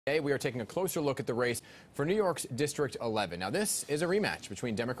Today, we are taking a closer look at the race for New York's District 11. Now, this is a rematch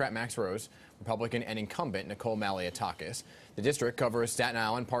between Democrat Max Rose, Republican and incumbent Nicole Malliotakis. The district covers Staten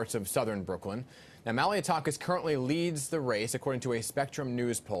Island, parts of southern Brooklyn. Now, Malliotakis currently leads the race according to a Spectrum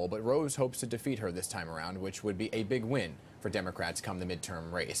News poll, but Rose hopes to defeat her this time around, which would be a big win for Democrats come the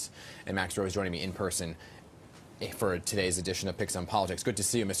midterm race. And Max Rose joining me in person for today's edition of Picks on Politics. Good to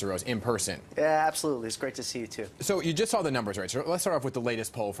see you, Mr. Rose, in person. Yeah, absolutely. It's great to see you, too. So you just saw the numbers, right? So let's start off with the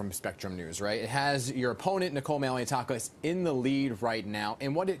latest poll from Spectrum News, right? It has your opponent, Nicole Malliotakis, in the lead right now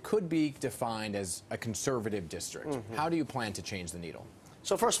in what it could be defined as a conservative district. How do you plan to change the needle?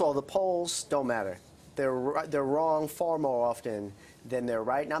 So first of all, the polls don't matter. They're wrong far more often than they're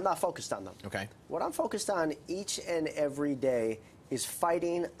right, and I'm not focused on them. Okay. What I'm focused on each and every day is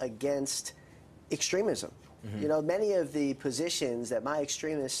fighting against extremism. You know, many of the positions that my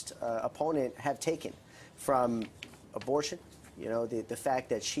extremist opponent have taken, from abortion, you know, the fact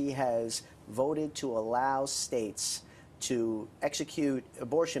that she has voted to allow states to execute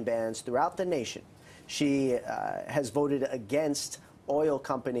abortion bans throughout the nation. She has voted against oil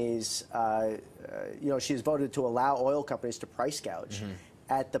companies, you know, she's voted to allow oil companies to price gouge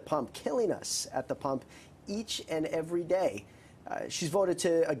at the pump, killing us at the pump each and every day. She's voted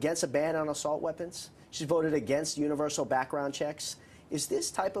against a ban on assault weapons. She's voted against universal background checks. Is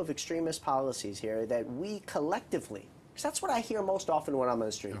this type of extremist policies here that we collectively, because that's what I hear most often when I'm on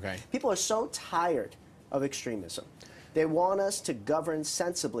the street. Okay. People are so tired of extremism. They want us to govern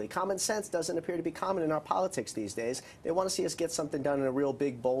sensibly. Common sense doesn't appear to be common in our politics these days. They want to see us get something done in a real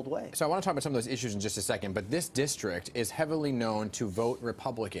big, bold way. So I want to talk about some of those issues in just a second, but this district is heavily known to vote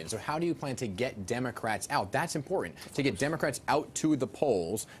Republican. So how do you plan to get Democrats out? That's important, to get Democrats out to the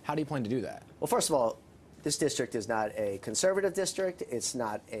polls. How do you plan to do that? Well, first of all, this district is not a conservative district. It's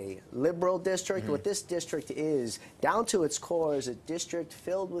not a liberal district. What this district is, down to its core, is a district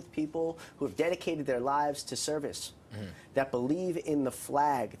filled with people who have dedicated their lives to service, that believe in the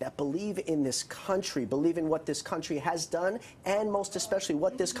flag, that believe in this country, believe in what this country has done, and most especially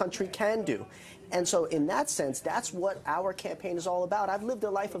what this country can do. And so in that sense, that's what our campaign is all about. I've lived a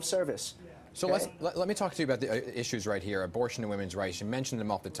life of service. So let me talk to you about the issues right here, abortion and women's rights. You mentioned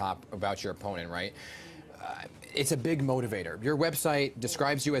them off the top about your opponent, right? It's a big motivator. Your website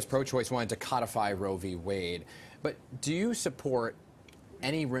describes you as pro-choice, wanting to codify Roe v. Wade. But do you support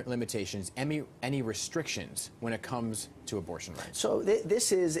any limitations, any restrictions when it comes to abortion rights? So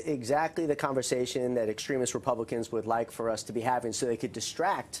this is exactly the conversation that extremist Republicans would like for us to be having, so they could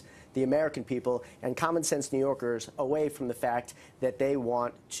distract the American people and common sense New Yorkers away from the fact that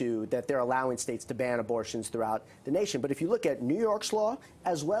they're allowing states to ban abortions throughout the nation. But if you look at New York's law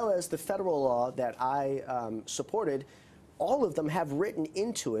as well as the federal law that I supported, all of them have written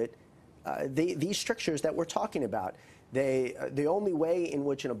into it these strictures that we're talking about. The only way in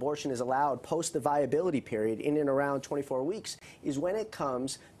which an abortion is allowed post the viability period, in and around 24 weeks, is when it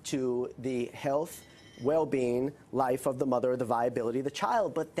comes to the health, well-being, life of the mother, the viability of the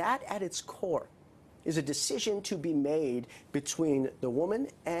child. But that, at its core, is a decision to be made between the woman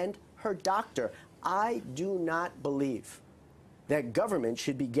and her doctor. I do not believe that government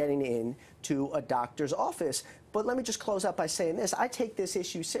should be getting into a doctor's office. But let me just close out by saying this. I take this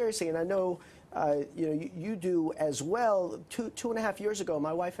issue seriously, and I know you do as well. Two and a half years ago,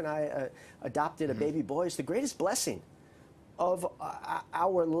 my wife and I adopted a baby boy. It's the greatest blessing of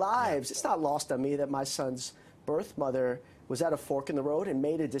our lives. It's not lost on me that my son's birth mother was at a fork in the road and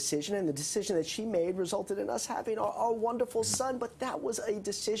made a decision, and the decision that she made resulted in us having our wonderful son. But that was a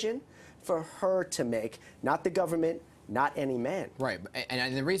decision for her to make, not the government, not any man. Right,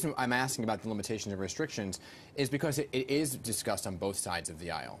 and the reason I'm asking about the limitations and restrictions is because it is discussed on both sides of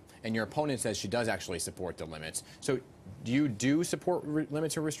the aisle. And your opponent says she does actually support the limits. So do you support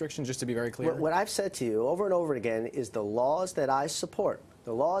limits or restrictions, just to be very clear? What I've said to you over and over again is the laws that I support,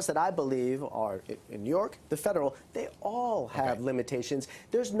 the laws that I believe are in New York, the federal, they all have limitations.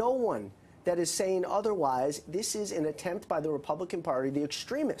 There's no one that is saying otherwise. This is an attempt by the Republican Party, the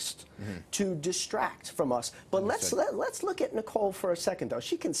extremists, to distract from us. But let's look at Nicole for a second, though.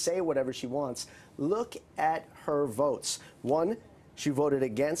 She can say whatever she wants. Look at her votes. One, she voted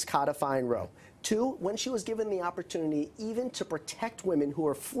against codifying Roe. Two, when she was given the opportunity even to protect women who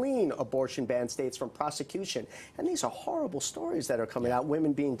are fleeing abortion-banned states from prosecution. And these are horrible stories that are coming out.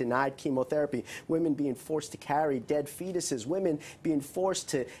 Women being denied chemotherapy, women being forced to carry dead fetuses, women being forced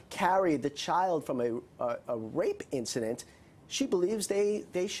to carry the child from a rape incident. she believes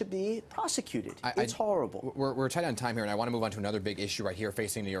they should be prosecuted. It's horrible. We're tight on time here, and I want to move on to another big issue right here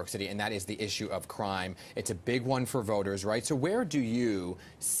facing New York City, and that is the issue of crime. It's a big one for voters, right? So where do you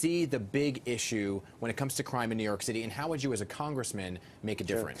see the big issue when it comes to crime in New York City, and how would you as a congressman make a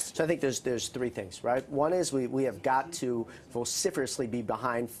difference? Sure. So I think there's three things, right? One is we have got to vociferously be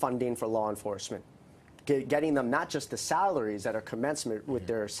behind funding for law enforcement, getting them not just the salaries that are commensurate with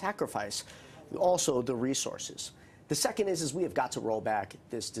their sacrifice, also the resources. The second is we have got to roll back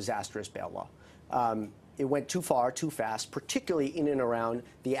this disastrous bail law. It went too far, too fast, particularly in and around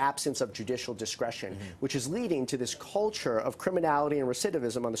the absence of judicial discretion, which is leading to this culture of criminality and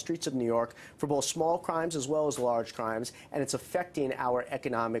recidivism on the streets of New York for both small crimes as well as large crimes, and it's affecting our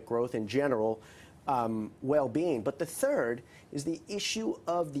economic growth in general, well-being. But the third is the issue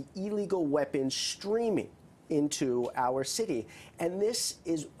of the illegal weapons streaming into our city. And this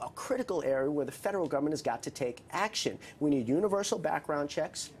is a critical area where the federal government has got to take action. We need universal background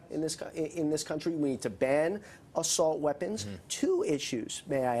checks in this country. We need to ban assault weapons. Two issues,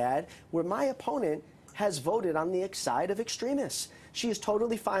 may I add, where my opponent has voted on the side of extremists. She is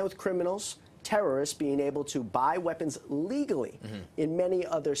totally fine with criminals, terrorists being able to buy weapons legally in many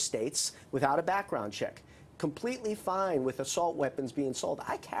other states without a background check. Completely fine with assault weapons being sold.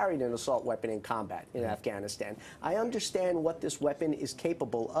 I carried an assault weapon in combat in Afghanistan. I understand what this weapon is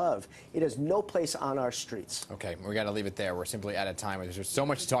capable of. It has no place on our streets. Okay, we got to leave it there. We're simply out of time. There's just so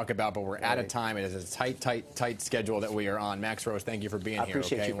much to talk about, but we're out of time. It is a tight schedule that we are on. Max Rose, thank you for being here.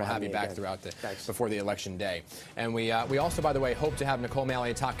 Okay, and we'll have you back throughout before the election day. And we also, by the way, hope to have Nicole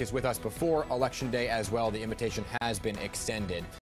Malliotakis with us before election day as well. The invitation has been extended.